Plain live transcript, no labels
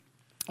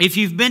If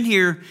you've been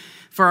here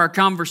for our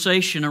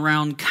conversation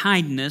around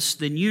kindness,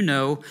 then you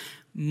know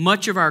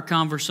much of our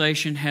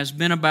conversation has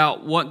been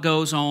about what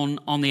goes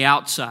on the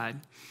outside.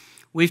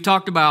 We've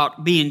talked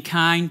about being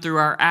kind through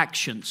our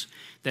actions,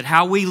 that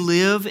how we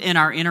live in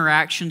our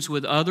interactions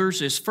with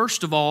others is,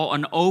 first of all,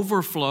 an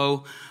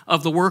overflow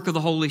of the work of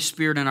the Holy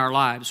Spirit in our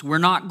lives. We're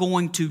not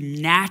going to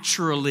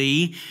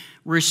naturally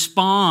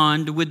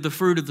respond with the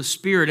fruit of the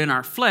Spirit in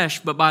our flesh,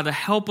 but by the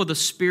help of the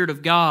Spirit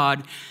of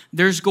God,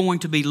 there's going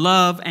to be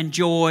love and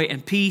joy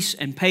and peace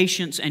and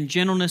patience and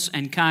gentleness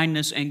and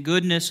kindness and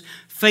goodness,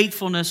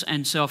 faithfulness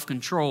and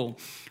self-control.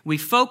 We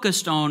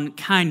focused on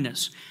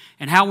kindness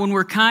and how when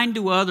we're kind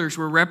to others,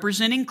 we're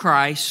representing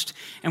Christ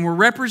and we're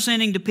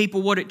representing to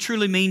people what it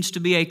truly means to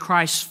be a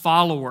Christ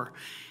follower.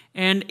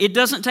 And it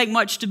doesn't take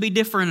much to be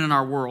different in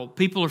our world.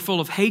 People are full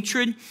of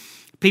hatred.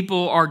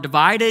 People are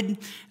divided.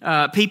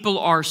 People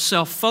are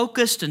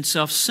self-focused and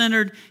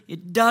self-centered.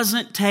 It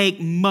doesn't take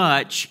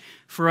much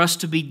for us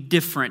to be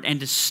different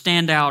and to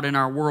stand out in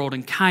our world,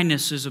 and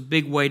kindness is a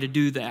big way to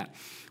do that.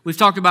 We've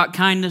talked about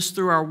kindness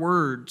through our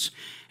words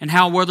and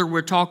how whether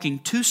we're talking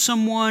to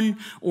someone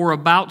or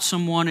about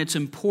someone, it's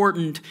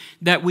important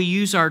that we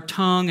use our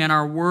tongue and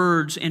our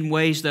words in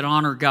ways that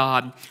honor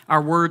God.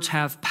 Our words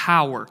have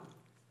power.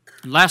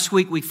 Last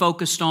week we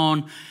focused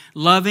on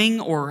loving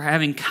or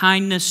having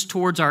kindness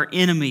towards our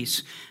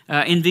enemies.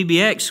 In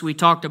VBX we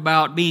talked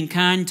about being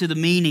kind to the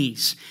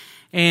meanies.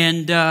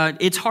 And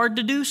it's hard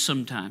to do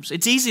sometimes.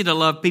 It's easy to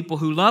love people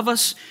who love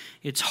us.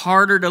 It's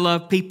harder to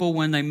love people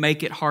when they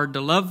make it hard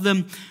to love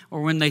them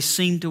or when they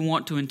seem to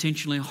want to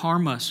intentionally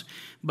harm us.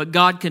 But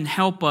God can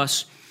help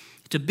us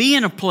to be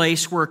in a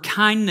place where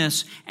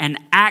kindness and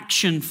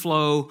action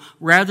flow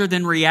rather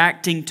than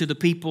reacting to the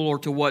people or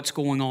to what's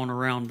going on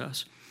around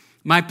us.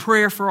 My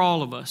prayer for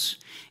all of us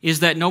is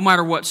that no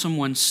matter what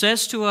someone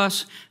says to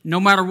us, no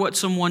matter what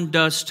someone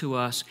does to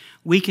us,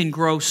 we can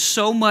grow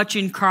so much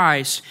in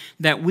Christ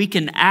that we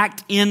can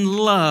act in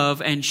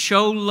love and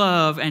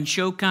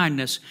show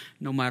kindness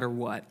no matter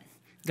what.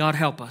 God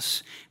help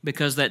us,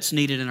 because that's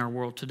needed in our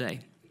world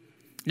today.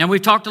 Now,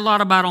 we've talked a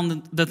lot about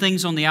the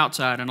things on the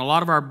outside, and a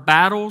lot of our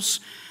battles,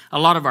 a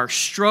lot of our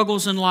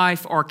struggles in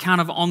life are kind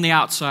of on the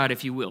outside,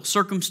 if you will.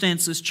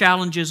 Circumstances,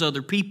 challenges,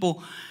 other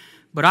people.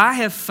 But I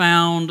have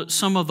found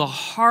some of the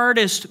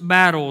hardest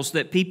battles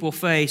that people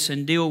face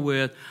and deal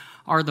with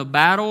are the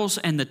battles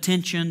and the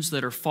tensions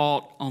that are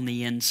fought on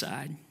the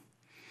inside.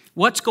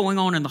 What's going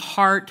on in the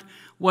heart,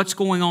 what's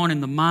going on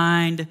in the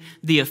mind,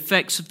 the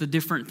effects of the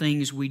different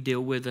things we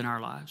deal with in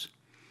our lives.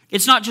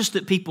 It's not just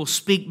that people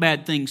speak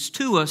bad things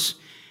to us,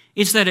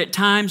 it's that at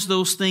times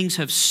those things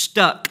have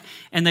stuck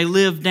and they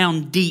live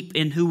down deep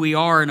in who we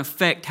are and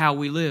affect how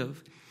we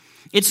live.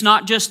 It's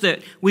not just that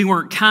we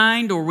weren't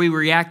kind or we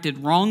reacted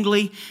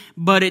wrongly,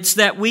 but it's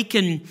that we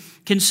can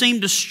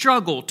seem to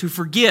struggle to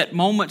forget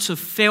moments of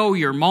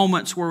failure,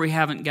 moments where we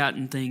haven't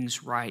gotten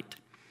things right.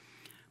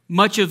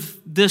 Much of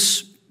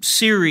this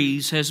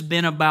series has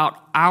been about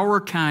our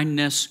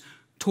kindness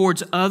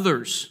towards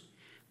others.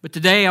 But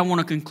today I want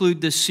to conclude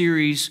this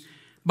series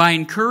by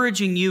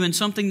encouraging you in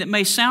something that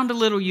may sound a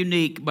little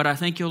unique, but I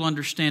think you'll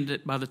understand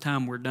it by the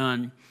time we're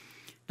done.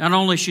 Not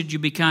only should you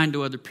be kind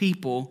to other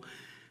people,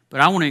 but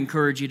I want to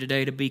encourage you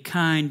today to be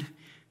kind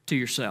to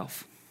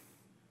yourself.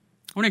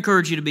 I want to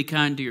encourage you to be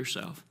kind to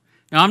yourself.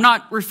 Now, I'm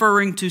not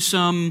referring to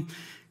some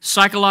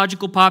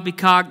psychological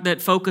poppycock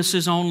that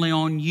focuses only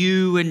on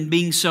you and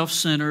being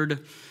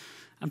self-centered.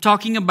 I'm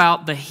talking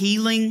about the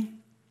healing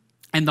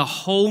and the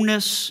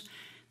wholeness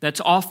that's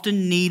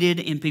often needed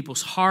in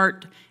people's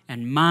heart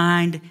and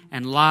mind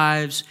and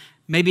lives.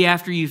 Maybe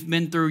after you've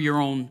been through your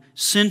own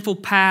sinful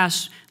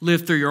past,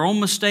 lived through your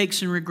own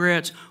mistakes and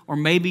regrets, or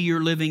maybe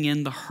you're living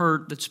in the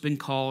hurt that's been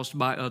caused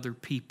by other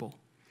people.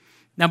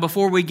 Now,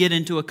 before we get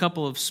into a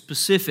couple of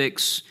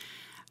specifics,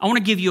 I want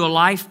to give you a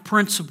life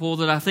principle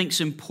that I think is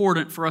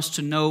important for us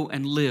to know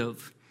and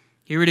live.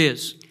 Here it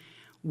is.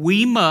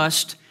 We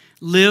must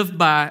live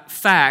by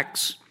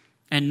facts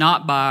and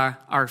not by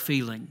our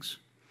feelings.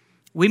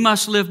 We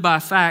must live by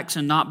facts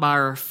and not by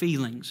our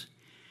feelings.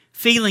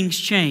 Feelings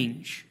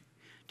change.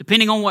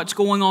 Depending on what's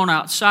going on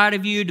outside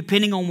of you,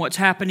 depending on what's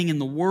happening in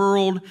the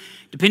world,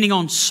 depending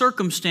on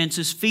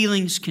circumstances,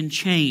 feelings can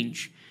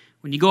change.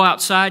 When you go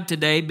outside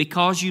today,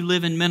 because you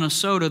live in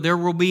Minnesota, there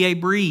will be a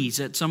breeze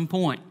at some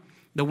point.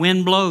 The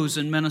wind blows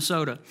in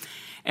Minnesota.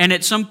 And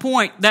at some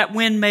point, that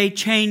wind may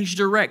change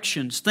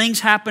directions.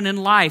 Things happen in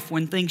life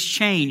when things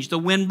change. The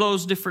wind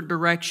blows different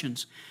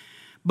directions.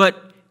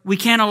 But we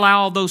can't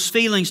allow those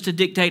feelings to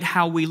dictate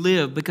how we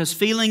live, because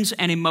feelings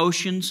and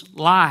emotions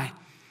lie.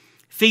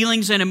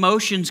 Feelings and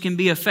emotions can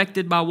be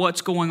affected by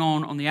what's going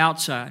on the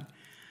outside.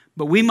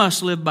 But we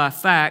must live by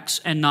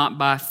facts and not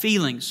by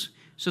feelings.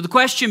 So the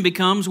question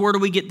becomes, where do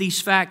we get these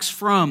facts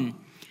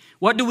from?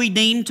 What do we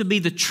deem to be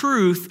the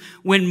truth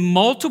when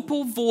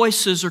multiple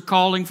voices are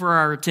calling for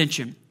our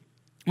attention?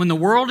 When the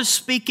world is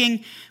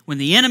speaking, when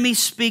the enemy's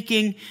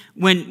speaking,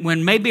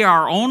 when maybe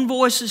our own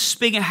voice is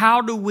speaking,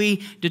 how do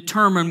we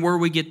determine where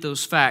we get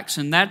those facts?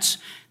 And that's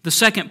The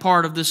second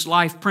part of this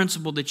life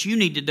principle that you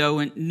need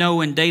to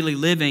know in daily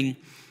living,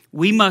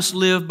 we must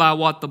live by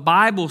what the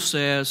Bible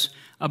says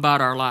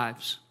about our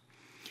lives.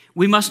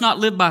 We must not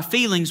live by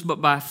feelings,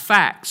 but by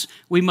facts.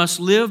 We must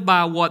live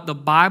by what the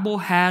Bible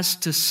has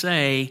to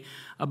say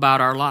about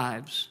our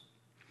lives.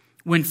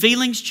 When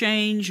feelings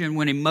change and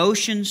when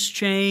emotions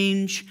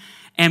change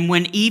and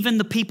when even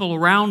the people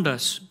around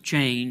us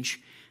change,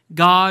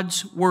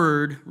 God's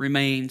Word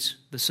remains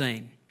the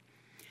same.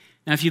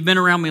 Now, if you've been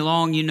around me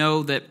long, you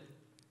know that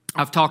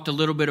I've talked a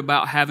little bit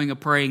about having a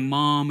praying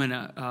mom and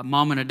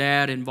a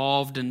dad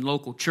involved in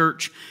local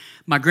church.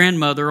 My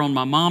grandmother on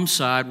my mom's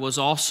side was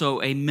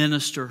also a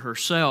minister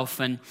herself,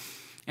 and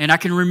I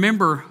can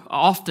remember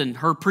often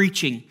her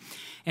preaching,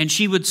 and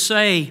she would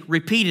say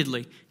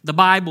repeatedly, "The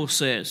Bible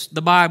says,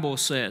 the Bible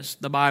says,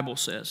 the Bible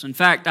says." In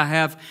fact, I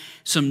have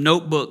some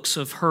notebooks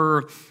of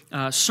her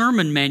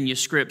sermon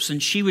manuscripts,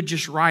 and she would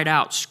just write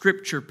out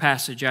scripture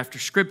passage after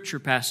scripture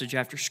passage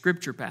after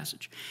scripture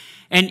passage.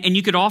 And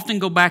you could often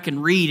go back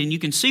and read, and you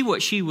can see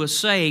what she was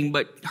saying,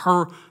 but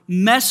her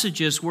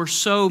messages were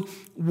so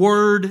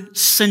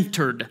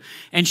word-centered.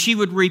 And she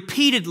would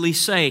repeatedly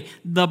say,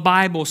 "The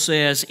Bible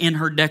says," in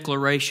her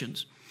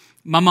declarations.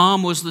 My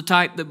mom was the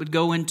type that would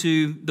go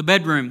into the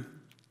bedroom,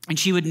 and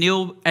she would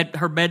kneel at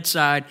her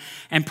bedside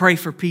and pray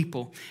for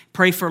people,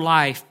 pray for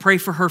life, pray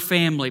for her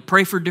family,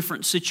 pray for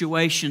different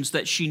situations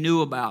that she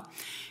knew about.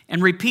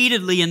 And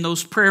repeatedly in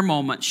those prayer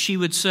moments, she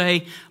would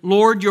say,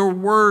 "Lord, your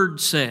word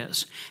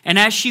says." And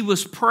as she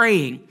was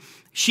praying,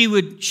 she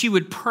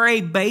would pray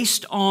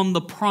based on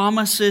the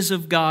promises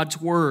of God's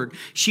word.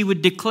 She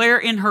would declare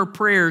in her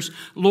prayers,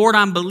 "Lord,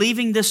 I'm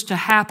believing this to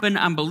happen.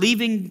 I'm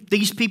believing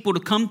these people to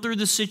come through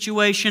the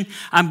situation.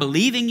 I'm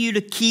believing you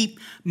to keep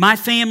my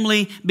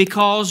family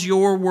because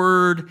your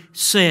word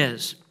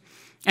says."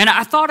 And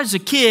I thought as a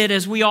kid,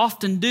 as we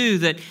often do,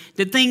 that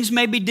things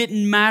maybe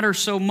didn't matter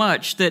so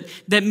much, that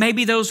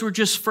maybe those were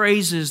just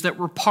phrases that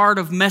were part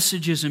of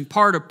messages and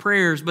part of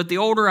prayers. But the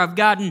older I've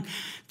gotten,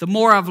 the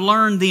more I've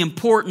learned the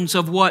importance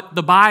of what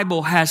the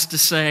Bible has to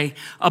say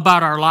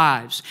about our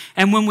lives.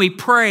 And when we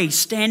pray,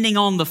 standing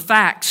on the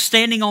facts,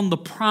 standing on the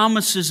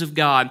promises of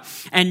God,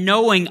 and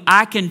knowing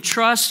I can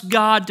trust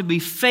God to be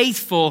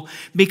faithful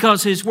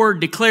because His Word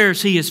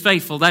declares He is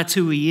faithful. That's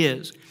who He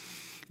is.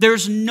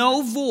 There's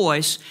no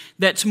voice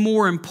that's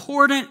more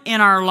important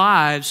in our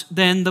lives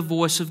than the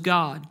voice of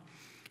God.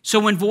 So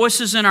when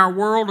voices in our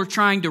world are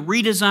trying to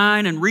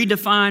redesign and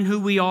redefine who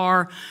we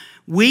are,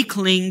 we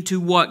cling to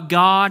what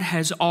God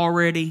has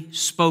already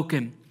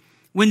spoken.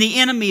 When the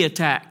enemy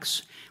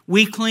attacks,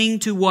 we cling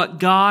to what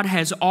God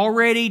has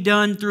already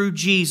done through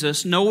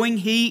Jesus, knowing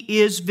He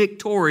is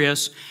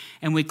victorious,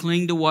 and we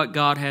cling to what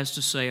God has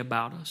to say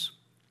about us.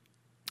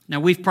 Now,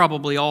 we've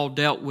probably all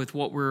dealt with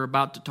what we're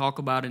about to talk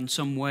about in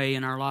some way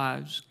in our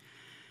lives.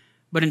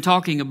 But in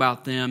talking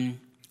about them,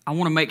 I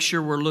want to make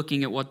sure we're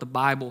looking at what the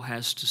Bible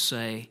has to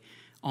say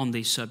on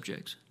these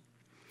subjects.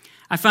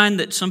 I find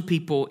that some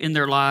people in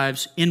their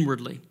lives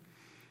inwardly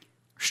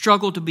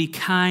struggle to be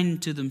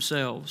kind to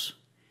themselves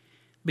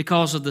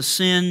because of the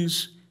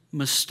sins,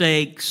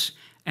 mistakes,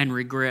 and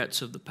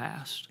regrets of the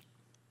past.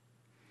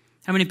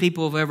 How many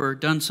people have ever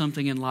done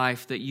something in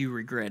life that you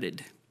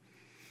regretted?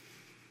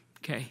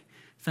 Okay.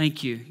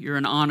 Thank you. You're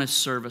an honest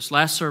service.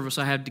 Last service,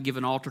 I had to give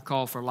an altar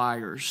call for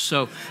liars.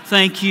 So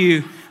thank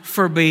you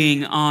for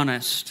being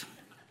honest.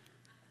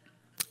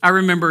 I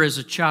remember as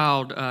a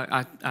child,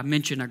 I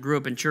mentioned I grew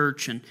up in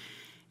church,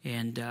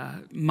 and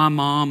my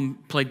mom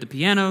played the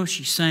piano.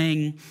 She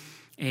sang,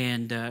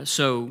 and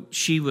so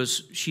she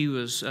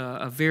was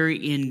a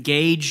very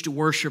engaged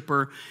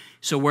worshiper.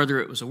 So whether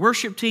it was a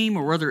worship team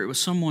or whether it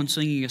was someone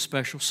singing a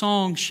special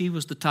song, she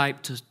was the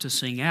type to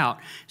sing out.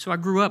 So I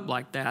grew up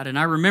like that. And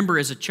I remember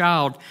as a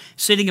child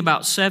sitting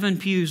about 7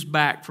 pews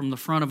back from the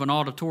front of an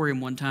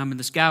auditorium one time, and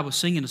this guy was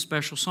singing a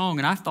special song,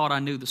 and I thought I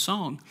knew the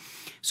song.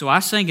 So I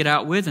sang it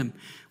out with him.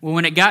 Well,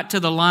 when it got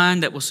to the line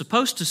that was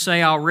supposed to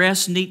say, "I'll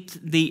rest 'neath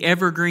the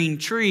evergreen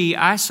tree,"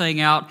 I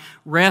sang out,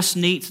 "Rest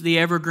 'neath the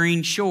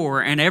evergreen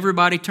shore." And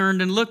everybody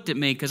turned and looked at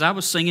me because I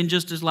was singing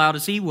just as loud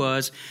as he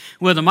was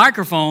with a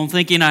microphone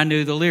thinking I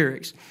knew the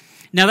lyrics.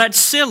 Now that's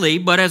silly,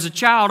 but as a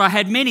child I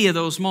had many of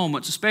those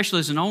moments, especially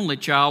as an only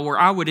child, where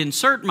I would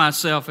insert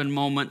myself in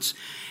moments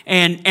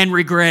and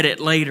regret it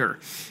later.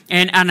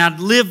 And I'd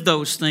live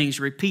those things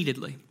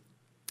repeatedly.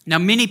 Now,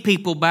 many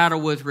people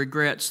battle with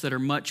regrets that are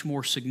much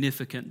more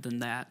significant than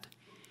that.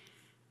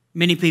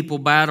 Many people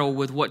battle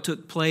with what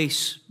took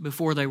place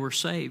before they were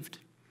saved.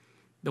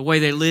 The way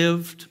they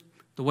lived,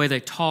 the way they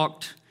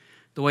talked,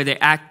 the way they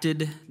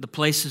acted, the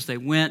places they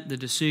went, the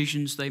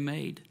decisions they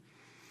made.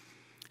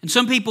 And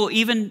some people,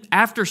 even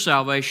after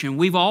salvation,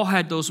 we've all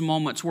had those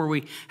moments where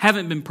we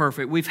haven't been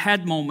perfect. We've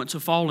had moments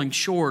of falling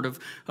short,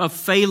 of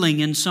failing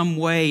in some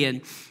way,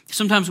 and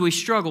sometimes we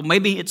struggle.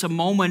 Maybe it's a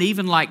moment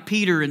even like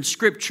Peter in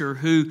Scripture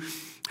who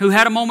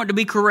had a moment to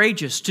be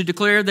courageous, to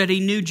declare that he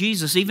knew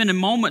Jesus, even in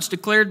moments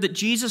declared that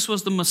Jesus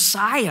was the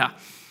Messiah.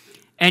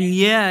 And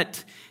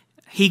yet,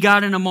 he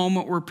got in a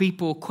moment where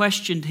people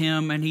questioned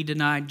him and he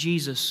denied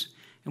Jesus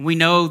And we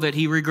know that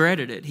he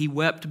regretted it. He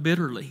wept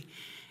bitterly.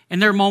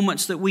 And there are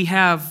moments that we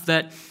have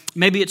that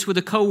maybe it's with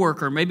a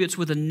coworker, maybe it's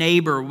with a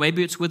neighbor,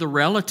 maybe it's with a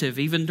relative,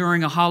 even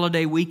during a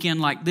holiday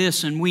weekend like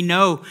this. And we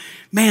know,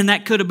 man,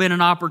 that could have been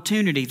an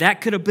opportunity.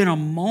 That could have been a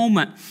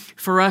moment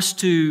for us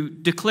to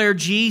declare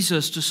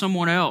Jesus to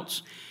someone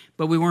else.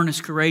 But we weren't as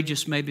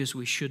courageous maybe as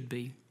we should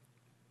be.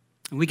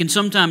 And we can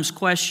sometimes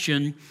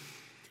question,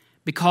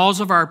 because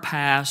of our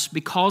past,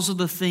 because of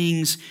the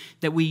things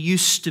that we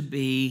used to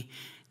be,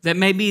 that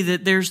maybe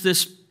that there's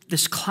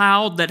this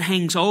cloud that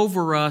hangs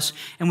over us,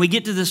 and we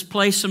get to this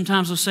place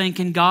sometimes of saying,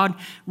 can God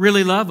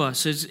really love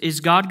us? Is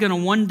God going to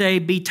one day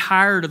be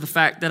tired of the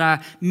fact that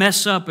I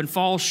mess up and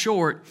fall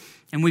short?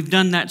 And we've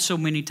done that so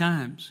many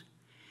times.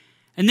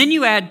 And then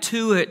you add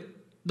to it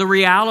the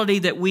reality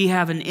that we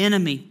have an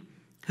enemy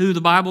who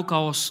the Bible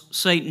calls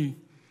Satan.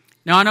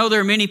 Now, I know there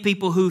are many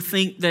people who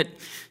think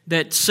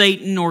that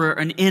Satan or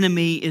an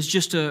enemy is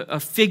just a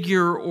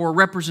figure or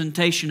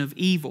representation of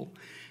evil.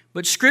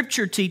 But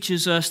Scripture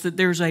teaches us that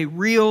there's a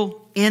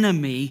real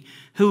enemy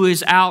who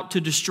is out to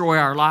destroy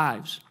our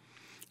lives.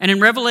 And in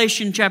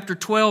Revelation chapter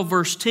 12,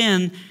 verse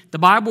 10, the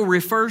Bible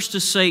refers to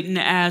Satan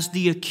as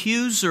the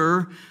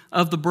accuser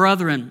of the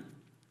brethren.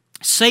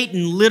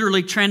 Satan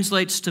literally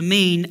translates to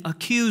mean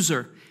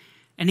accuser.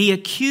 And he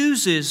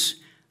accuses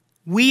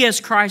we as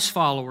Christ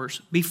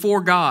followers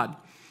before God,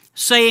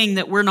 saying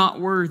that we're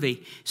not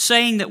worthy,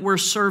 saying that we're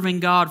serving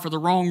God for the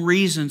wrong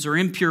reasons or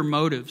impure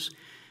motives.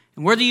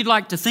 And whether you'd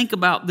like to think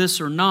about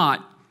this or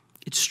not,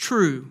 it's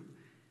true.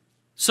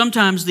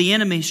 Sometimes the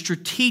enemy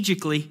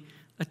strategically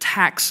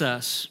attacks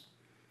us.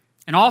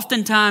 And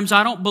oftentimes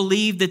I don't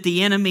believe that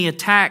the enemy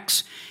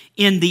attacks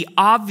in the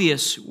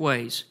obvious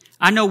ways.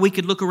 I know we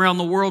could look around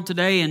the world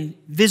today and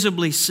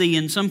visibly see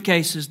in some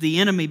cases the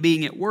enemy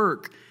being at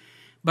work.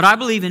 But I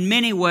believe in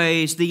many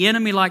ways the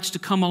enemy likes to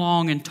come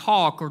along and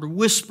talk or to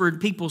whisper in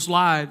people's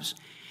lives.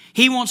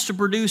 He wants to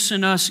produce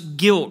in us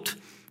guilt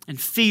and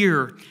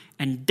fear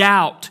and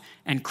doubt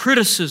and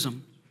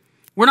criticism.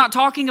 We're not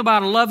talking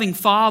about a loving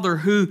Father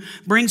who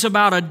brings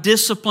about a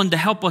discipline to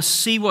help us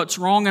see what's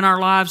wrong in our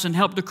lives and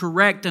help to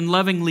correct and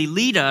lovingly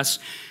lead us.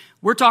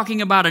 We're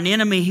talking about an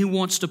enemy who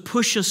wants to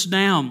push us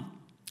down,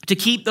 to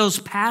keep those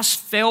past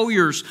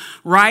failures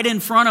right in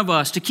front of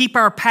us, to keep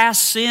our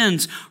past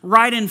sins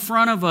right in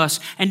front of us,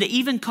 and to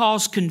even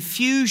cause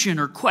confusion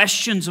or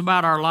questions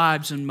about our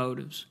lives and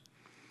motives.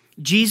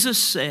 Jesus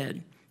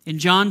said in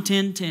John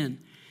 10:10,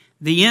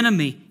 the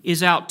enemy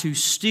is out to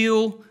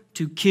steal,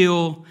 to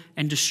kill,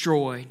 and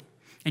destroy.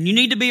 And you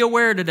need to be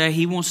aware today,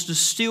 he wants to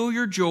steal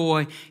your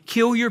joy,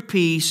 kill your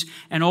peace,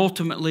 and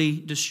ultimately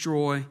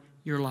destroy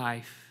your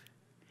life.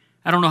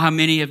 I don't know how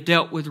many have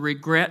dealt with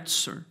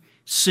regrets or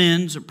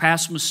sins or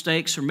past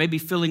mistakes or maybe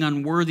feeling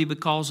unworthy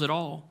because of it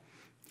all.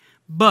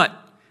 But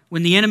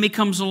when the enemy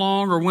comes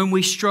along or when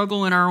we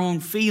struggle in our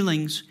own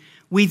feelings,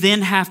 we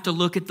then have to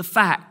look at the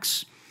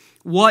facts.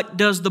 What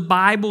does the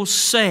Bible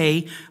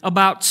say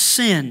about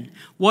sin?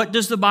 What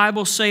does the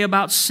Bible say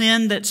about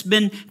sin that's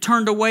been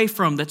turned away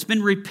from, that's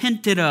been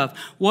repented of?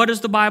 What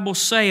does the Bible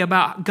say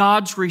about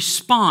God's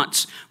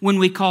response when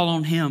we call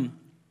on Him?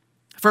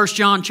 1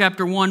 John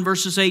chapter 1,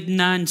 verses 8 and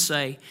 9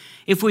 say,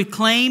 if we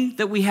claim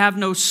that we have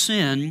no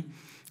sin,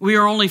 we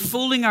are only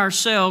fooling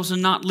ourselves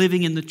and not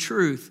living in the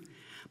truth.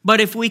 But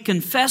if we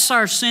confess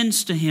our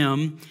sins to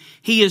Him,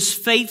 He is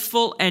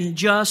faithful and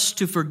just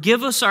to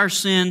forgive us our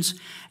sins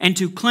and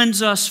to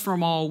cleanse us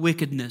from all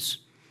wickedness.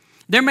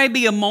 There may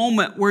be a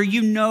moment where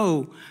you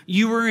know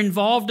you were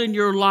involved in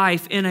your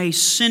life in a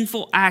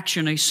sinful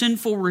action, a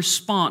sinful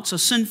response, a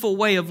sinful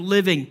way of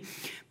living.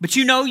 But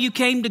you know you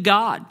came to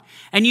God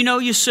and you know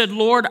you said,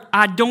 Lord,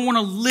 I don't want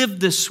to live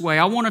this way.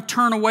 I want to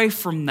turn away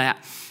from that.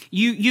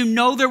 You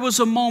know there was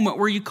a moment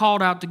where you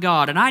called out to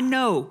God. And I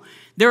know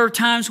there are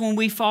times when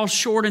we fall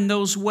short in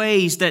those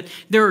ways, that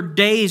there are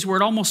days where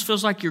it almost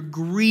feels like you're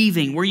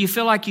grieving, where you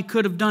feel like you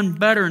could have done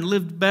better and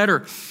lived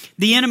better.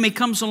 The enemy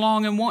comes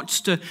along and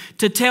wants to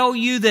tell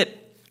you that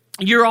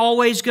you're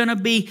always going to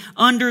be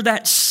under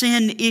that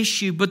sin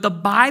issue. But the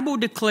Bible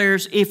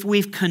declares if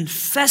we've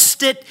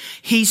confessed it,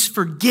 He's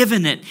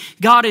forgiven it.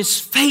 God is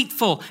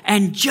faithful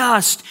and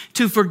just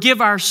to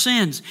forgive our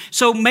sins.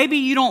 So maybe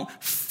you don't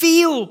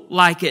feel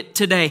like it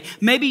today.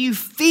 Maybe you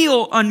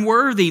feel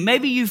unworthy.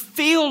 Maybe you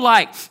feel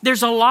like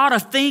there's a lot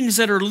of things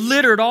that are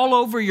littered all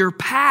over your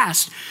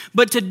past.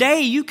 But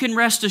today you can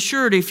rest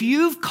assured if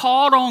you've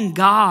called on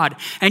God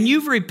and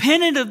you've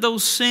repented of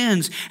those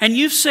sins and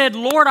you've said,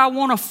 Lord, I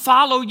want to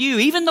follow you.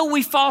 Even though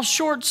we fall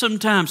short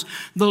sometimes,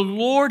 the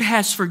Lord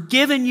has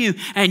forgiven you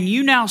and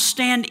you now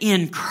stand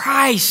in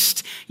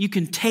Christ. You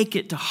can take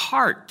it to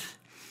heart.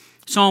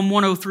 Psalm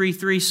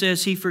 103:3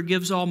 says He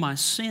forgives all my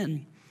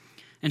sin.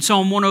 And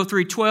Psalm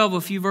 103:12, a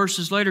few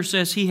verses later,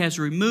 says He has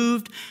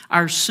removed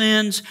our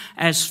sins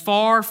as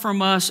far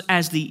from us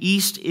as the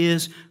east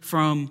is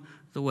from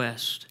the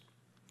west.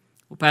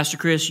 Well, Pastor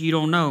Chris, you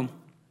don't know.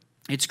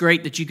 It's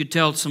great that you could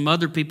tell some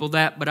other people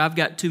that, but I've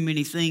got too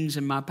many things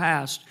in my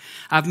past.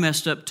 I've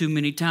messed up too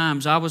many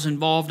times. I was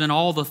involved in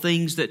all the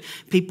things that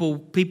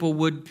people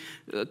would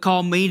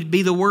call me to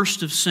be the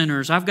worst of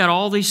sinners. I've got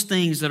all these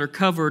things that are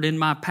covered in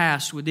my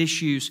past with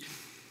issues.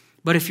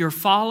 But if you're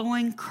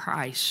following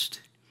Christ,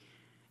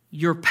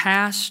 your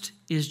past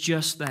is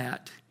just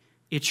that.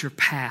 It's your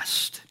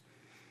past.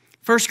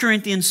 1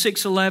 Corinthians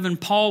 6:11,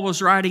 Paul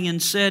was writing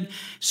and said,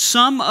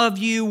 "Some of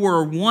you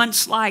were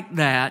once like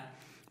that,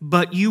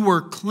 but you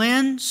were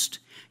cleansed,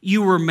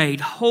 you were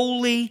made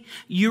holy,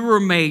 you were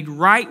made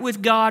right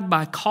with God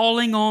by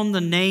calling on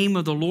the name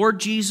of the Lord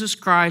Jesus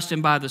Christ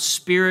and by the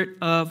Spirit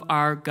of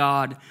our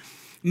God."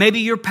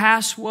 Maybe your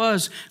past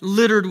was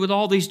littered with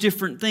all these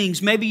different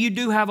things. Maybe you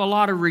do have a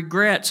lot of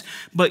regrets,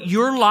 but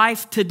your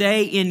life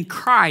today in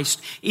Christ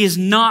is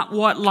not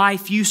what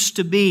life used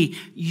to be.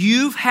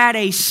 You've had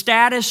a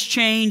status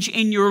change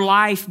in your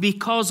life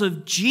because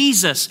of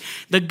Jesus,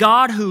 the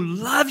God who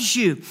loves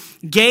you,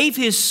 gave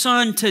His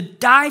Son to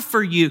die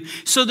for you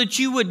so that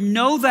you would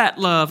know that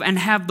love and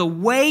have the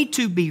way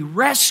to be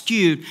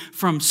rescued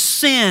from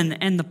sin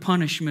and the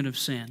punishment of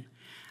sin.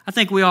 I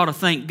think we ought to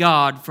thank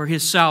God for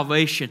His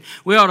salvation.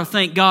 We ought to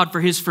thank God for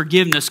His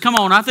forgiveness. Come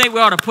on, I think we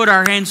ought to put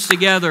our hands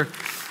together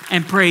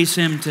and praise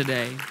Him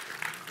today.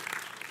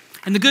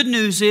 And the good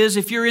news is,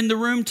 if you're in the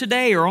room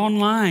today or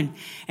online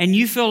and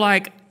you feel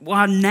like,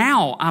 well,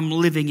 now I'm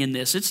living in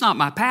this. It's not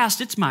my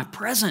past, it's my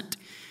present.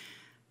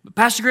 But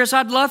Pastor Chris,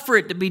 I'd love for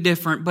it to be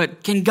different,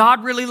 but can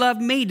God really love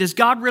me? Does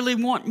God really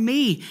want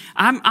me?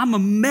 I'm a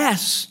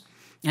mess.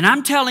 And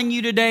I'm telling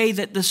you today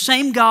that the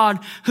same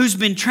God who's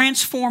been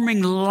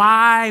transforming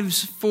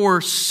lives for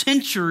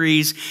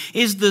centuries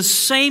is the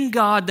same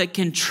God that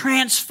can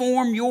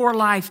transform your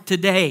life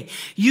today.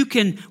 You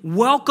can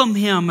welcome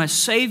Him as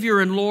Savior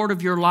and Lord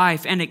of your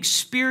life and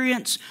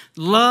experience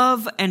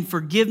love and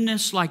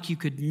forgiveness like you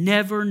could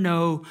never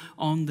know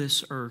on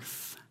this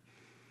earth.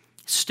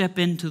 Step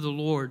into the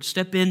Lord.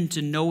 Step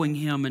into knowing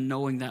Him and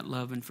knowing that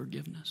love and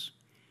forgiveness.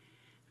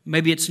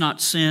 Maybe it's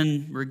not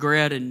sin,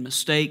 regret, and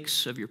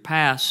mistakes of your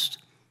past.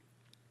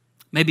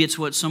 Maybe it's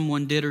what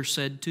someone did or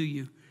said to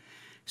you.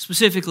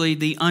 Specifically,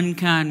 the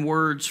unkind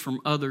words from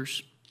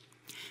others.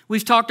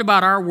 We've talked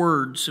about our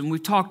words and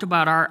we've talked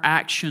about our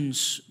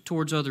actions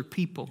towards other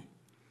people.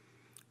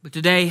 But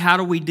today, how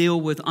do we deal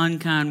with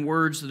unkind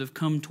words that have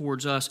come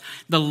towards us?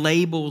 The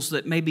labels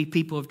that maybe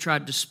people have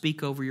tried to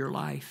speak over your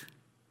life.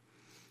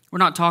 We're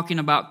not talking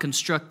about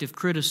constructive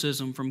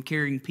criticism from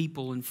caring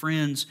people and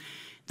friends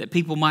that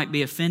people might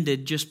be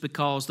offended just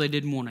because they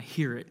didn't want to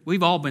hear it.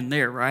 We've all been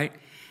there, right?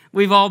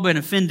 We've all been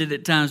offended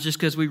at times just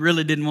because we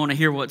really didn't want to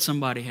hear what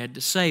somebody had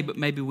to say, but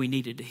maybe we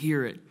needed to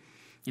hear it.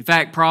 In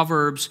fact,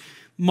 Proverbs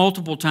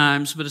multiple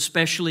times, but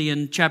especially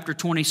in chapter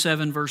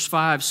 27, verse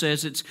 5,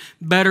 says it's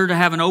better to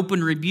have an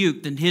open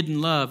rebuke than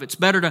hidden love. It's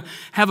better to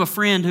have a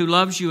friend who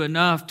loves you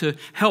enough to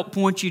help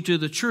point you to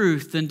the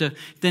truth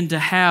than to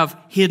have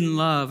hidden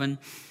love. And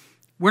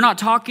we're not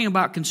talking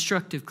about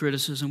constructive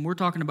criticism. We're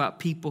talking about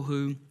people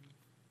who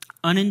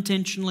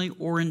unintentionally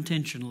or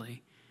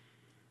intentionally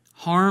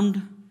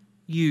harmed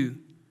you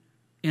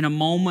in a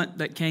moment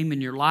that came in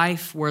your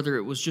life, whether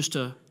it was just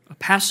a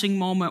passing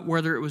moment,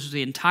 whether it was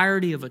the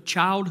entirety of a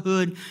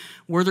childhood,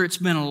 whether it's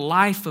been a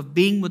life of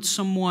being with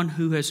someone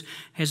who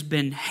has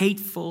been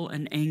hateful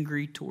and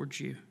angry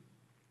towards you.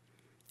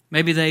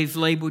 Maybe they've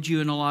labeled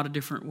you in a lot of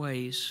different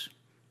ways.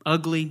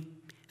 Ugly,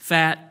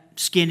 fat,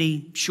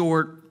 skinny,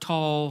 short,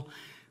 tall.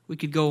 We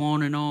could go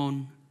on and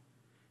on.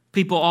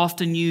 People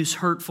often use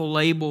hurtful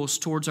labels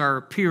towards our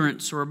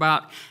appearance or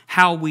about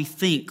how we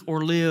think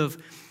or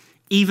live.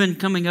 Even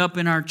coming up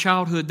in our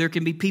childhood, there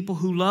can be people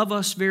who love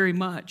us very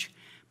much,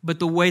 but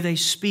the way they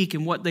speak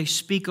and what they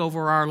speak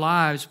over our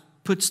lives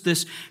puts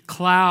this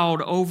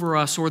cloud over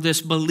us or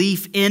this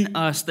belief in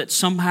us that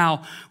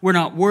somehow we're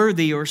not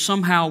worthy or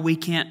somehow we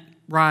can't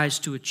rise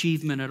to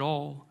achievement at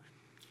all.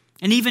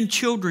 And even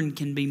children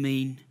can be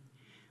mean.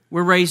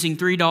 We're raising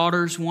 3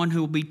 daughters, one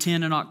who will be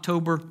 10 in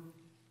October,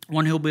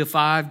 one who'll be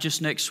 5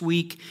 just next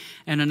week,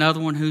 and another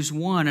one who's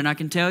 1. And I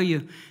can tell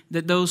you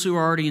that those who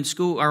are already in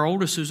school, our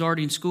oldest who's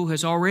already in school,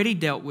 has already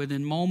dealt with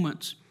in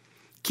moments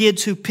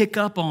kids who pick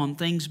up on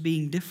things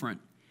being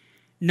different,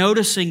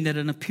 noticing that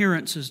an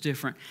appearance is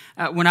different.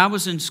 When I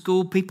was in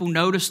school, people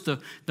noticed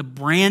the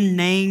brand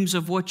names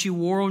of what you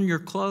wore on your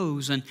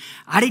clothes. And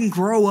I didn't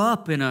grow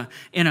up in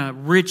a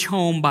rich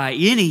home by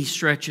any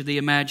stretch of the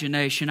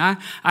imagination.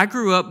 I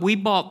grew up, we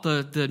bought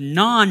the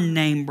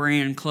non-name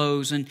brand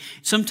clothes, and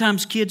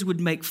sometimes kids would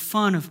make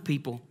fun of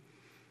people.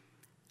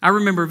 I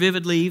remember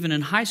vividly, even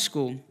in high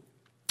school,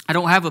 I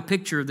don't have a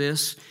picture of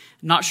this.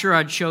 Not sure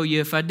I'd show you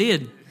if I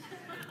did.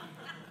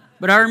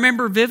 But I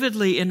remember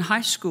vividly in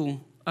high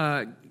school,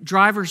 getting a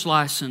driver's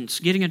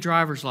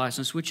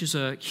license, which is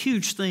a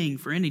huge thing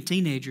for any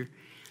teenager.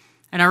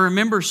 And I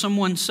remember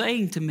someone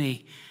saying to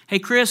me, "Hey,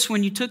 Chris,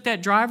 when you took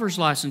that driver's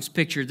license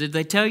picture, did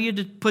they tell you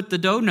to put the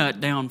donut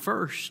down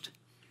first?"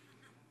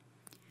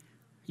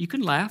 You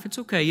can laugh. It's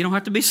okay. You don't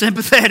have to be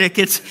sympathetic.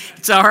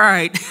 It's all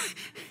right.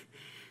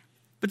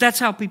 But that's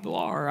how people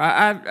are.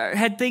 I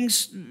had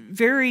things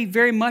very,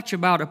 very much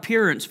about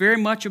appearance, very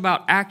much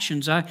about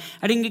actions. I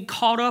didn't get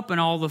caught up in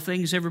all the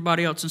things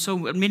everybody else. And so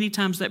many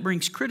times that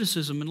brings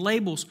criticism and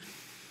labels.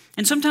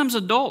 And sometimes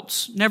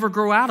adults never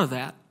grow out of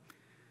that.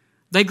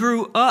 They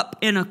grew up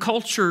in a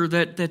culture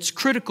that's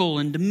critical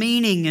and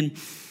demeaning,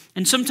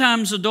 and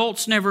sometimes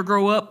adults never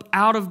grow up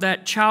out of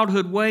that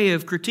childhood way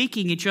of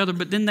critiquing each other,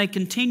 but then they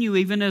continue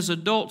even as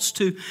adults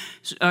to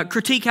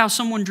critique how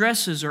someone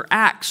dresses or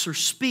acts or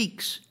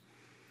speaks.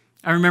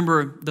 I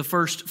remember the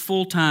first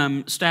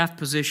full-time staff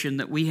position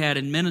that we had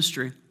in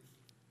ministry.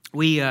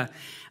 I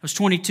was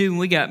 22 when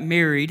we got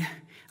married.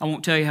 I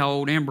won't tell you how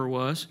old Amber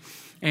was,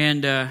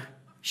 and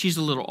she's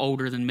a little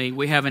older than me.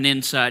 We have an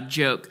inside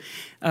joke.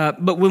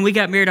 But when we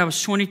got married, I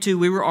was 22.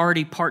 We were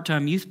already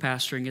part-time youth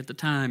pastoring at the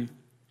time.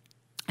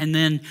 And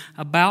then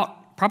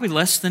about probably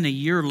less than a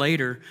year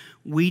later,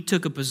 we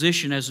took a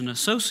position as an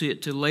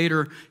associate to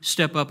later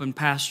step up and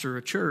pastor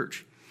a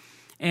church.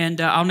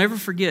 And I'll never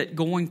forget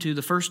going to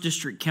the First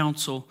District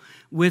Council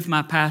with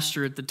my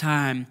pastor at the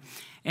time.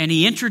 And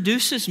he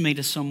introduces me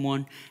to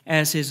someone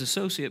as his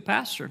associate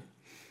pastor.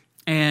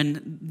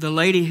 And the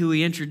lady who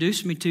he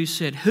introduced me to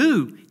said,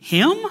 "Who?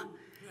 Him?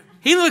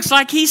 He looks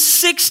like he's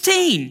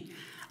 16.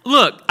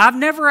 Look, I've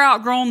never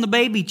outgrown the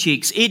baby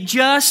cheeks. It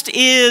just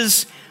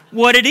is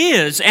what it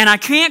is. And I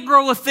can't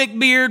grow a thick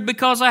beard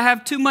because I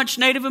have too much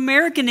Native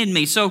American in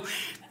me. So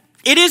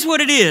it is what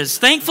it is.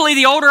 Thankfully,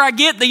 the older I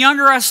get, the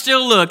younger I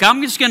still look.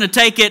 I'm just going to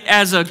take it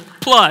as a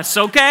plus,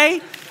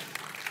 okay?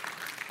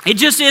 It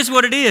just is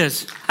what it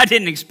is. I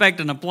didn't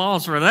expect an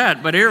applause for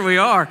that, but here we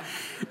are.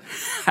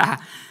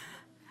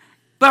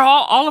 But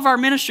all of our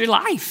ministry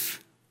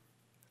life,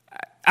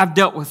 I've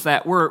dealt with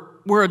that.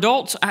 We're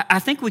adults. I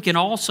think we can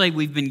all say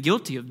we've been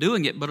guilty of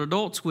doing it, but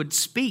adults would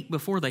speak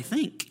before they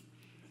think.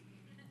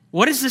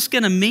 What is this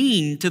going to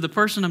mean to the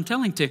person I'm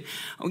telling to?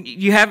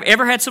 You have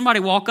ever had somebody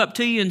walk up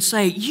to you and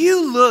say,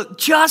 "You look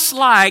just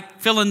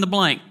like," fill in the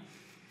blank.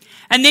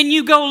 And then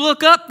you go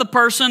look up the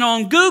person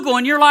on Google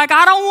and you're like,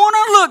 "I don't want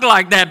to look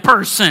like that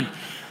person.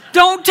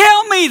 Don't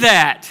tell me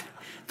that.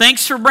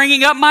 Thanks for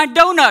bringing up my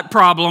donut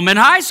problem in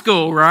high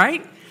school,"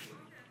 right?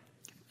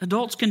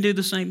 Adults can do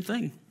the same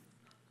thing.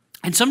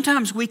 And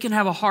sometimes we can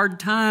have a hard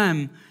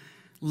time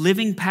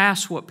living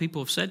past what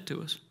people have said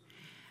to us.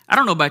 I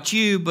don't know about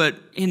you, but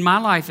in my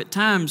life at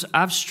times,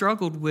 I've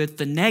struggled with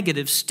the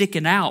negative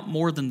sticking out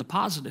more than the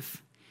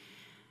positive.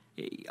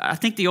 I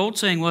think the old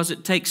saying was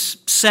it takes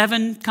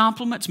 7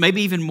 compliments,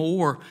 maybe even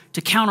more,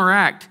 to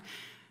counteract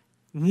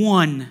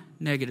one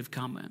negative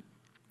comment.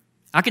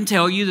 I can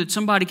tell you that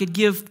somebody could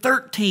give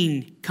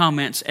 13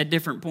 comments at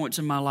different points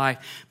in my life,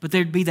 but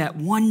there'd be that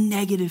one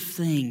negative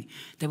thing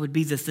that would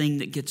be the thing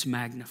that gets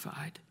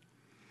magnified.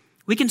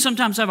 We can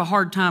sometimes have a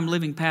hard time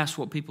living past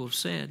what people have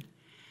said.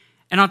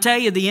 And I'll tell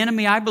you, the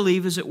enemy, I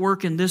believe, is at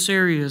work in this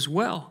area as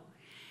well.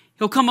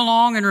 He'll come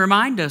along and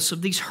remind us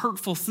of these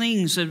hurtful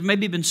things that have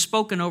maybe been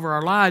spoken over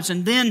our lives,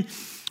 and then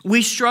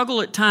we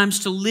struggle at times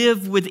to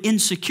live with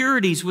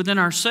insecurities within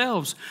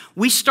ourselves.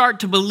 We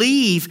start to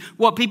believe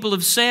what people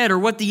have said or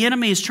what the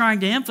enemy is trying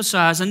to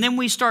emphasize, and then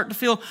we start to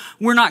feel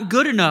we're not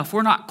good enough,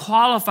 we're not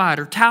qualified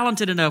or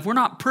talented enough, we're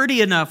not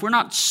pretty enough, we're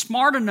not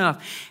smart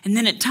enough. And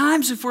then at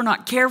times, if we're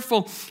not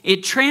careful,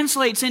 it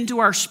translates into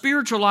our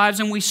spiritual lives,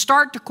 and we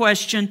start to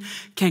question,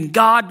 can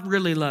God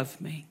really love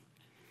me?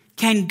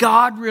 Can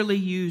God really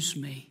use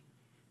me?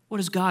 What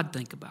does God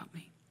think about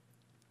me?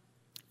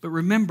 But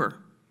remember,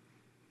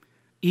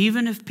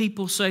 even if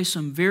people say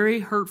some very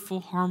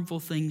hurtful, harmful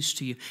things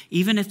to you,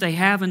 even if they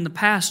have in the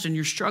past and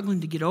you're struggling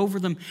to get over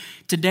them,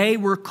 today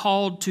we're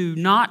called to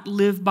not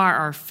live by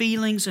our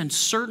feelings and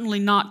certainly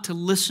not to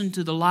listen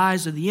to the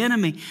lies of the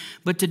enemy,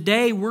 but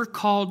today we're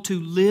called to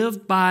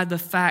live by the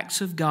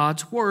facts of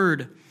God's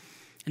Word.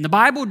 And the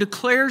Bible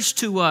declares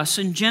to us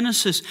in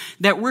Genesis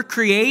that we're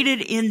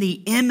created in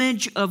the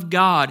image of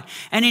God.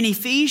 And in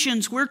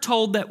Ephesians, we're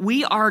told that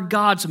we are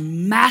God's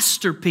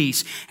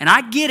masterpiece. And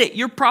I get it.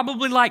 You're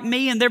probably like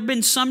me, and there have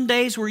been some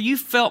days where you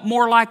felt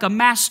more like a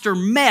master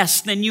mess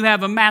than you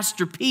have a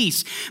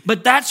masterpiece.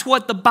 But that's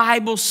what the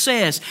Bible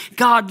says.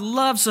 God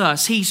loves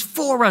us. He's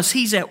for us.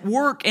 He's at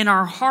work in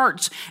our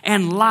hearts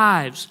and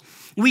lives.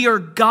 We are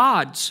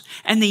God's,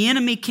 and the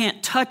enemy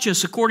can't touch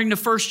us, according to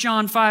 1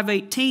 John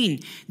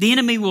 5:18. The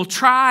enemy will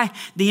try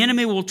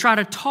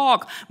to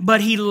talk,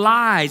 but he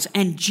lies.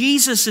 And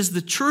Jesus is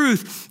the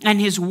truth, and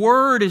His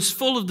Word is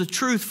full of the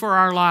truth for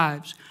our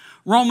lives.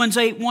 Romans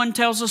 8:1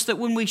 tells us that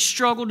when we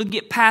struggle to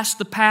get past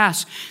the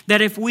past,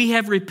 that if we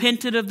have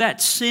repented of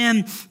that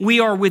sin, we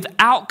are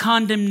without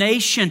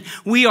condemnation.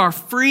 We are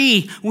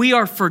free. We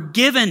are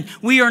forgiven.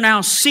 We are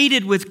now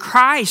seated with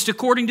Christ,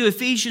 according to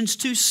Ephesians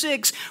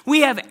 2:6.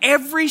 We have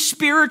every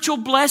spiritual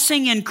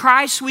blessing in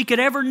Christ we could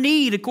ever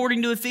need,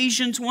 according to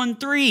Ephesians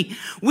 1:3.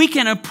 We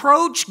can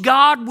approach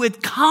God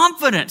with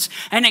confidence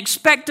and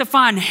expect to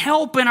find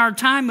help in our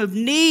time of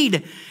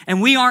need.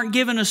 And we aren't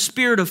given a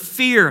spirit of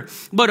fear,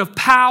 but of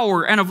power,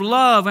 power and of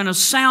love and a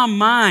sound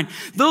mind.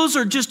 Those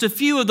are just a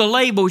few of the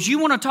labels. You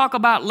want to talk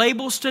about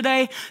labels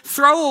today?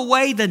 Throw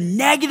away the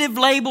negative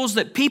labels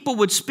that people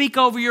would speak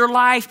over your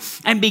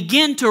life and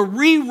begin to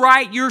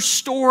rewrite your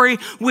story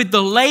with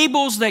the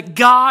labels that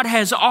God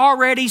has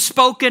already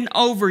spoken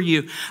over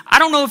you. I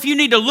don't know if you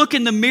need to look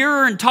in the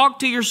mirror and talk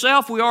to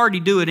yourself. We already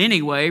do it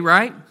anyway,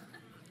 right?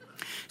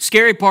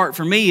 Scary part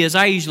for me is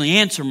I usually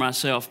answer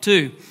myself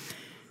too.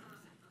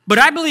 But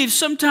I believe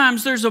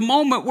sometimes there's a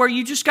moment where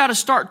you just got to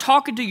start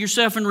talking to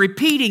yourself and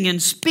repeating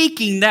and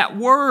speaking that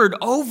word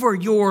over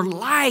your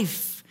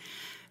life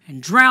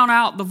and drown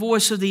out the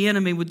voice of the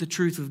enemy with the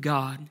truth of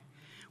God.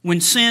 When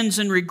sins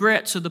and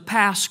regrets of the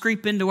past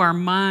creep into our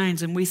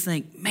minds and we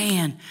think,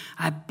 man,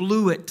 I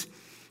blew it.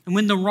 And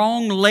when the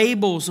wrong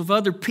labels of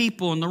other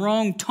people and the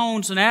wrong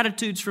tones and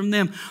attitudes from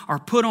them are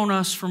put on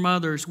us from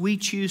others, we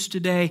choose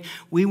today,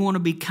 we want to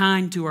be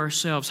kind to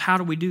ourselves. How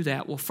do we do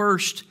that? Well,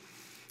 first,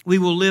 we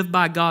will live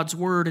by God's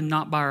word and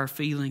not by our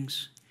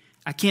feelings.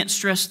 I can't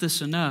stress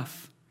this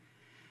enough.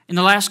 In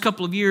the last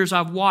couple of years,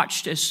 I've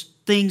watched as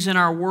things in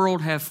our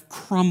world have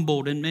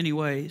crumbled in many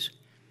ways.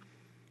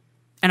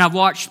 And I've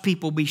watched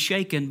people be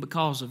shaken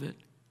because of it.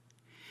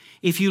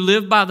 If you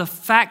live by the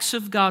facts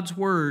of God's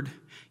word,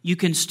 you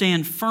can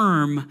stand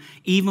firm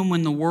even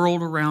when the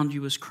world around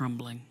you is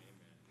crumbling.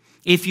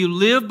 If you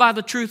live by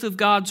the truth of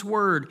God's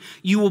word,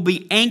 you will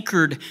be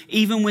anchored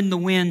even when the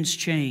winds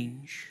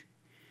change.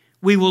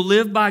 We will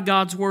live by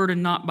God's word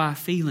and not by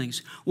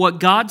feelings. What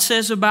God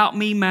says about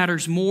me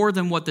matters more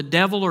than what the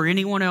devil or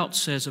anyone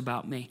else says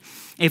about me.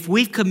 If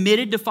we've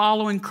committed to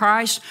following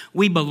Christ,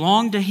 we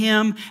belong to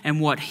Him,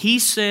 and what He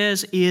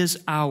says is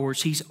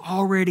ours. He's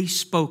already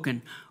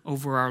spoken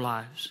over our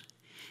lives.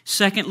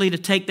 Secondly, to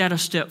take that a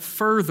step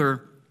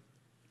further,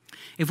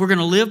 if we're going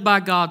to live by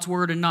God's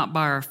word and not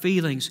by our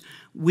feelings,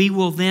 we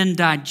will then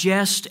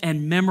digest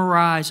and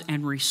memorize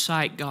and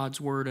recite God's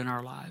word in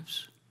our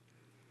lives.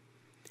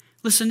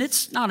 Listen,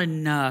 it's not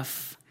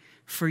enough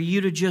for you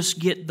to just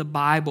get the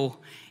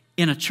Bible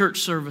in a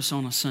church service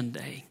on a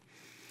Sunday.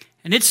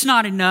 And it's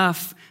not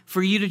enough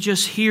for you to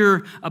just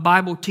hear a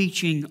Bible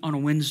teaching on a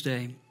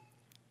Wednesday.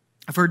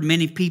 I've heard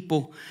many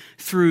people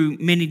through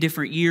many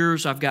different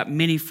years. I've got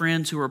many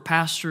friends who are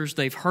pastors.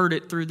 They've heard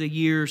it through the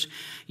years.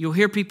 You'll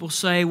hear people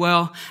say,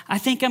 well, I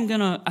think I'm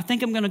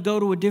gonna go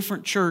to a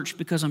different church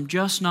because I'm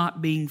just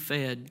not being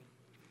fed.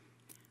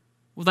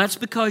 Well, that's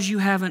because you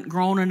haven't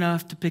grown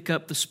enough to pick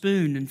up the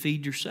spoon and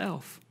feed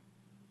yourself.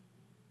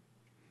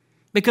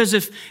 Because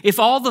if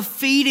all the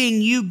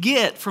feeding you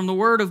get from the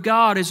Word of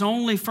God is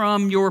only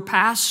from your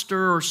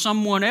pastor or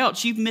someone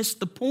else, you've missed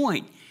the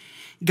point.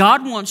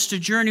 God wants to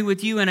journey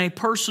with you in a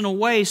personal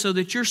way so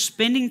that you're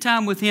spending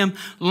time with Him,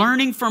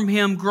 learning from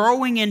Him,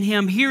 growing in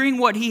Him, hearing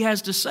what He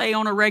has to say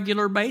on a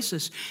regular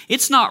basis.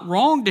 It's not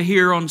wrong to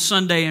hear on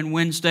Sunday and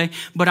Wednesday,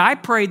 but I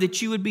pray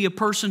that you would be a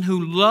person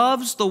who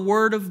loves the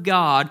Word of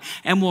God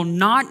and will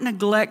not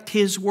neglect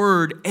His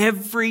Word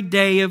every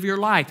day of your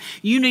life.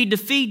 You need to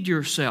feed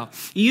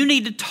yourself. You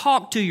need to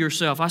talk to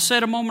yourself. I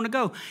said a moment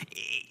ago,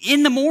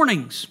 in the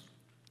mornings,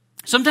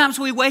 sometimes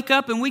we wake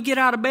up and we get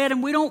out of bed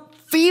and we don't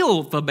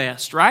feel the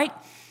best, right?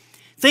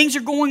 Things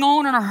are going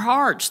on in our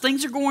hearts.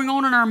 Things are going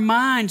on in our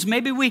minds.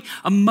 Maybe we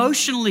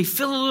emotionally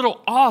feel a little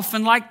off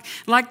and like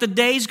the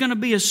day's going to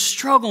be a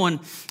struggle. And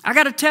I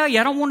got to tell you,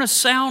 I don't want to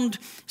sound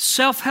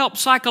self-help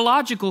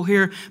psychological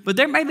here, but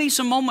there may be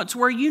some moments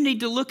where you need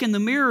to look in the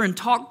mirror and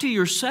talk to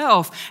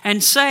yourself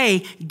and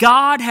say,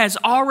 God has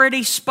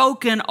already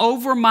spoken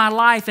over my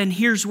life, and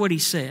here's what He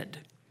said.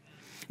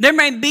 There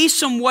may be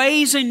some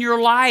ways in your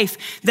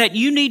life that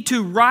you need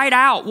to write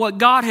out what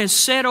God has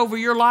said over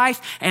your life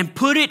and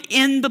put it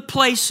in the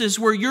places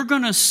where you're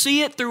going to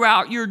see it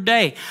throughout your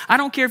day. I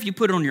don't care if you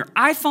put it on your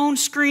iPhone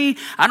screen.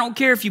 I don't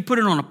care if you put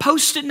it on a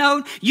Post-it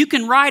note. You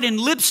can write in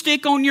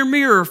lipstick on your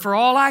mirror for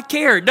all I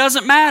care. It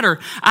doesn't matter.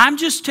 I'm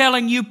just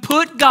telling you,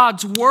 put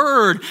God's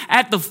Word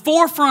at the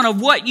forefront of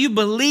what you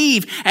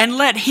believe and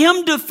let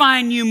Him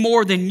define you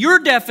more than your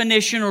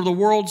definition or the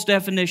world's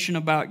definition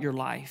about your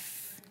life.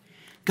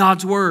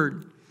 God's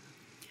Word.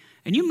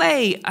 And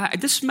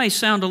this may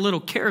sound a little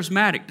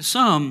charismatic to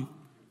some,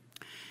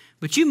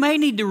 but you may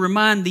need to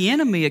remind the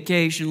enemy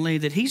occasionally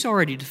that he's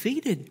already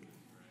defeated.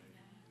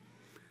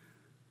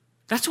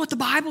 That's what the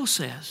Bible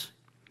says.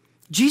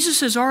 Jesus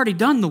has already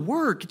done the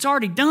work. It's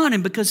already done,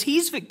 and because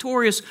He's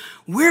victorious,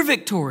 we're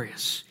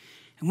victorious.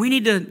 And we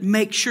need to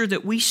make sure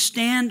that we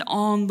stand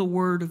on the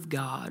Word of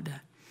God.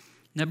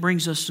 And that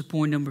brings us to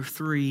point number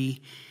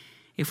 3.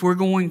 If we're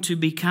going to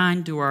be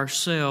kind to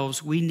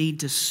ourselves, we need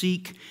to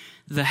seek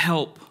the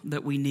help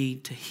that we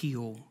need to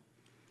heal.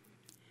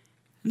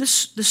 And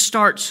this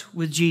starts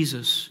with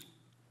Jesus.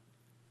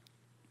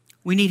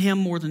 We need Him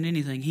more than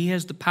anything. He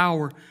has the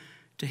power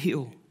to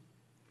heal.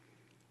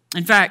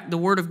 In fact, the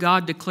Word of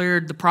God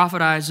declared the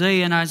prophet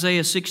Isaiah in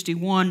Isaiah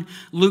 61.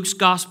 Luke's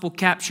gospel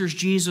captures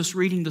Jesus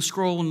reading the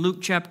scroll in Luke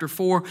chapter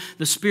 4.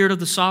 The Spirit of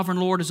the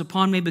Sovereign Lord is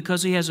upon me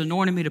because He has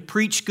anointed me to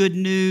preach good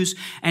news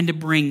and to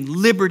bring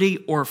liberty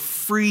or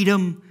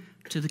freedom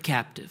to the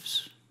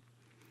captives.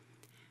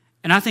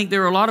 And I think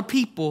there are a lot of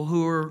people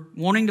who are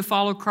wanting to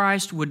follow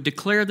Christ, would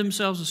declare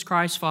themselves as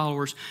Christ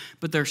followers,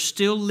 but they're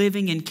still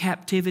living in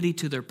captivity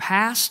to their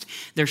past.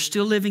 They're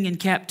still living in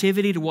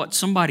captivity to what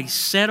somebody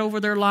said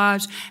over their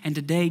lives. And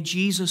today,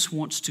 Jesus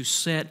wants to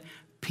set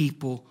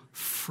people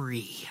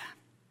free.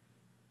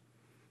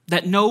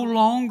 That no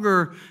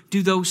longer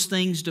do those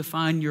things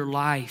define your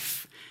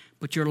life,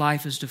 but your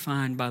life is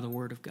defined by the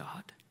Word of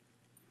God.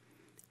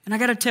 And I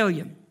got to tell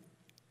you,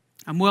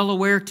 I'm well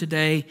aware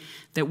today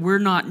that we're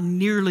not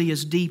nearly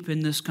as deep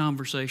in this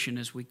conversation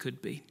as we could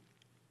be.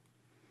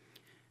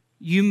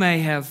 You may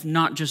have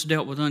not just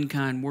dealt with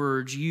unkind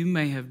words, you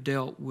may have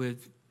dealt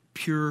with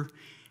pure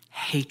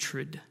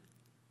hatred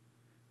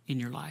in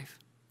your life.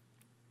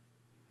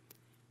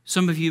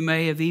 Some of you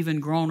may have even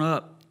grown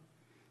up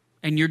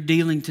and you're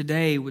dealing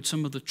today with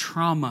some of the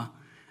trauma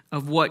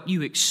of what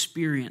you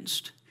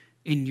experienced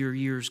in your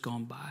years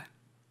gone by.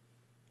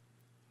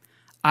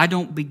 I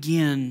don't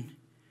begin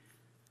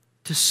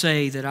to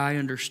say that I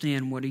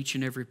understand what each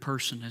and every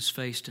person has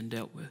faced and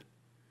dealt with.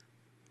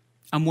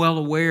 I'm well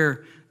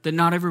aware that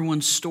not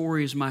everyone's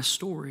story is my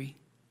story.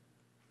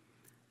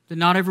 That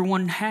not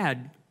everyone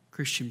had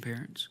Christian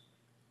parents.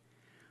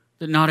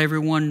 That not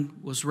everyone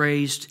was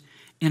raised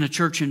in a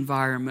church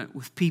environment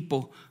with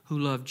people who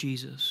love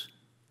Jesus.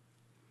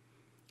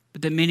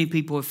 But that many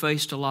people have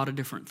faced a lot of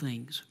different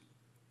things.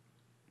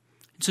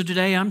 So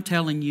today I'm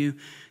telling you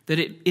that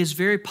it is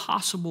very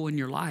possible in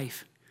your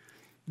life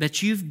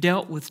that you've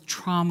dealt with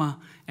trauma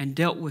and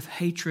dealt with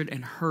hatred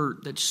and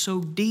hurt that's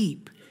so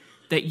deep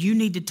that you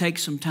need to take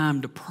some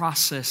time to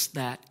process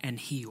that and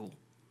heal.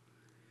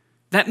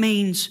 That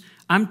means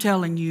I'm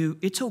telling you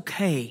it's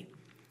okay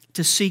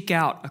to seek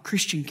out a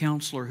Christian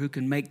counselor who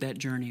can make that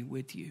journey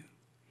with you.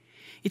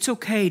 It's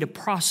okay to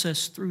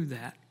process through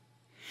that.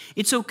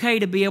 It's okay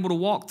to be able to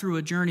walk through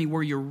a journey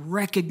where you're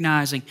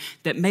recognizing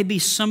that maybe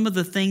some of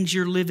the things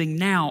you're living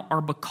now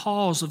are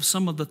because of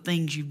some of the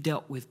things you've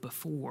dealt with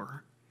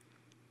before.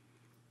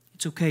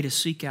 It's okay to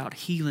seek out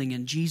healing,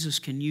 and Jesus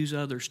can use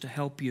others to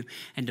help you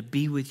and to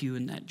be with you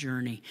in that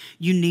journey.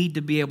 You need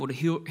to be able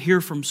to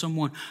hear from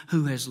someone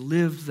who has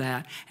lived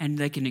that, and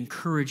they can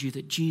encourage you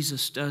that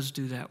Jesus does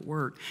do that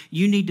work.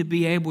 You need to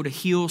be able to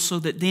heal so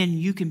that then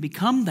you can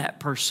become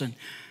that person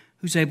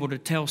who's able to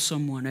tell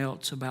someone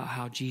else about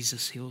how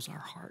Jesus heals our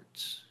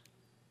hearts.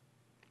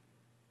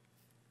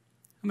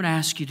 I'm going to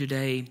ask you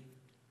today,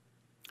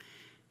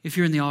 if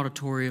you're in the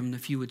auditorium,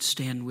 if you would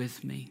stand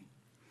with me.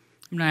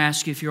 I'm going to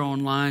ask you if you're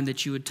online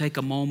that you would take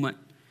a moment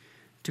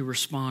to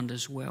respond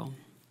as well.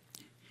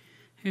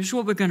 Here's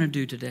what we're going to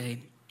do today.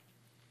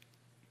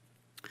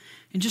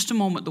 In just a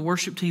moment, the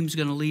worship team is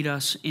going to lead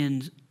us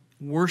in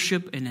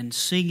worship and in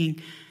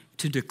singing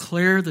to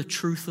declare the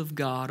truth of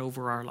God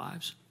over our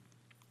lives.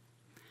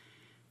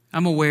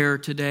 I'm aware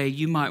today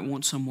you might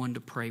want someone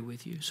to pray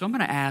with you. So I'm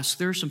going to ask,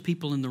 there are some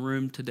people in the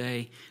room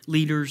today,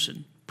 leaders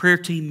and prayer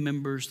team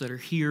members that are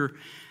here.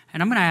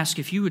 And I'm going to ask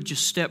if you would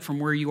just step from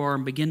where you are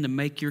and begin to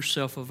make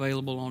yourself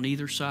available on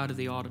either side of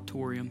the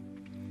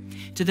auditorium.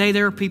 Today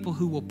there are people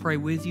who will pray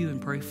with you and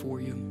pray for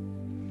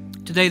you.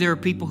 Today there are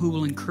people who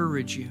will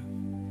encourage you.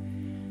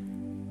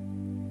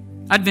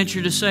 I'd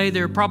venture to say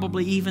there are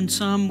probably even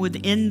some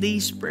within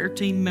these prayer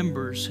team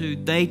members who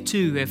they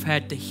too have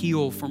had to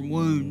heal from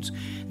wounds.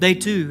 They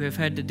too have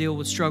had to deal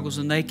with struggles,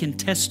 and they can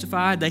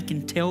testify, they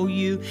can tell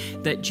you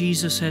that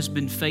Jesus has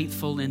been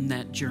faithful in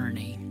that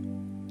journey.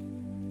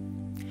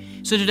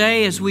 So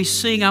today as we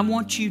sing, I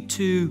want you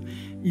to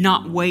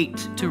not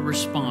wait to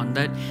respond.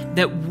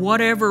 That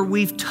whatever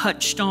we've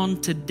touched on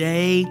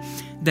today,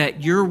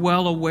 that you're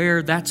well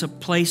aware that's a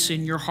place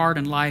in your heart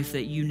and life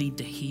that you need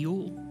to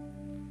heal.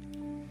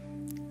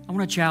 I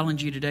want to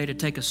challenge you today to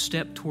take a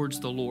step towards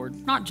the Lord,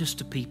 not just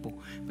to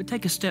people, but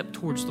take a step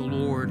towards the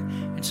Lord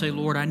and say,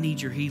 Lord, I need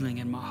your healing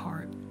in my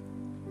heart.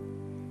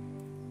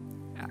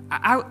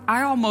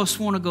 I almost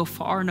want to go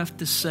far enough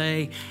to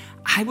say,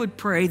 I would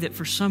pray that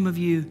for some of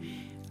you,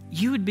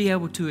 you would be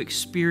able to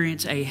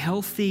experience a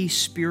healthy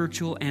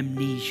spiritual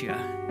amnesia.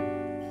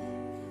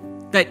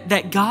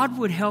 That God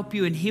would help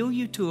you and heal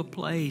you to a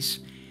place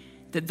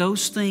that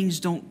those things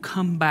don't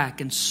come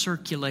back and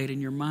circulate in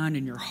your mind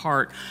and your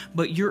heart,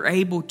 but you're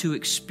able to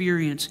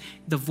experience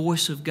the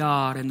voice of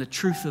God and the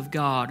truth of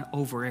God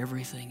over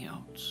everything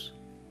else.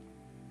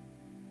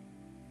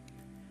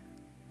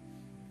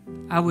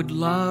 I would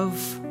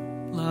love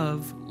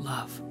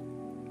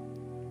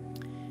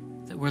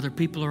that whether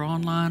people are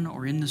online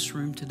or in this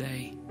room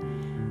today,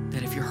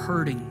 that if you're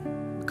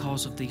hurting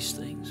because of these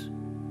things,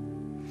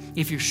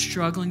 if you're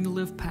struggling to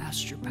live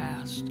past your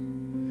past,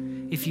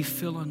 if you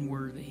feel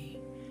unworthy,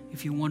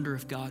 if you wonder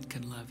if God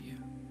can love you,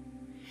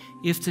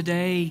 if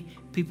today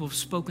people have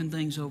spoken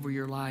things over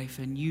your life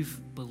and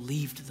you've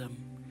believed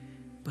them,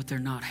 but they're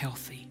not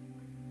healthy,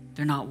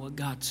 they're not what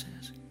God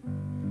says,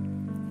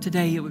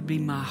 today it would be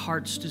my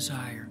heart's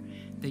desire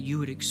that you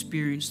would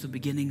experience the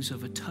beginnings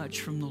of a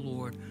touch from the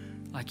Lord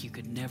like you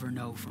could never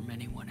know from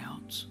anyone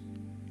else.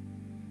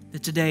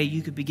 That today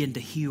you could begin to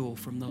heal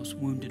from those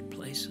wounded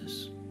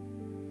places.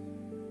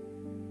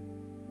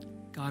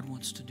 God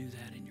wants to do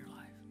that in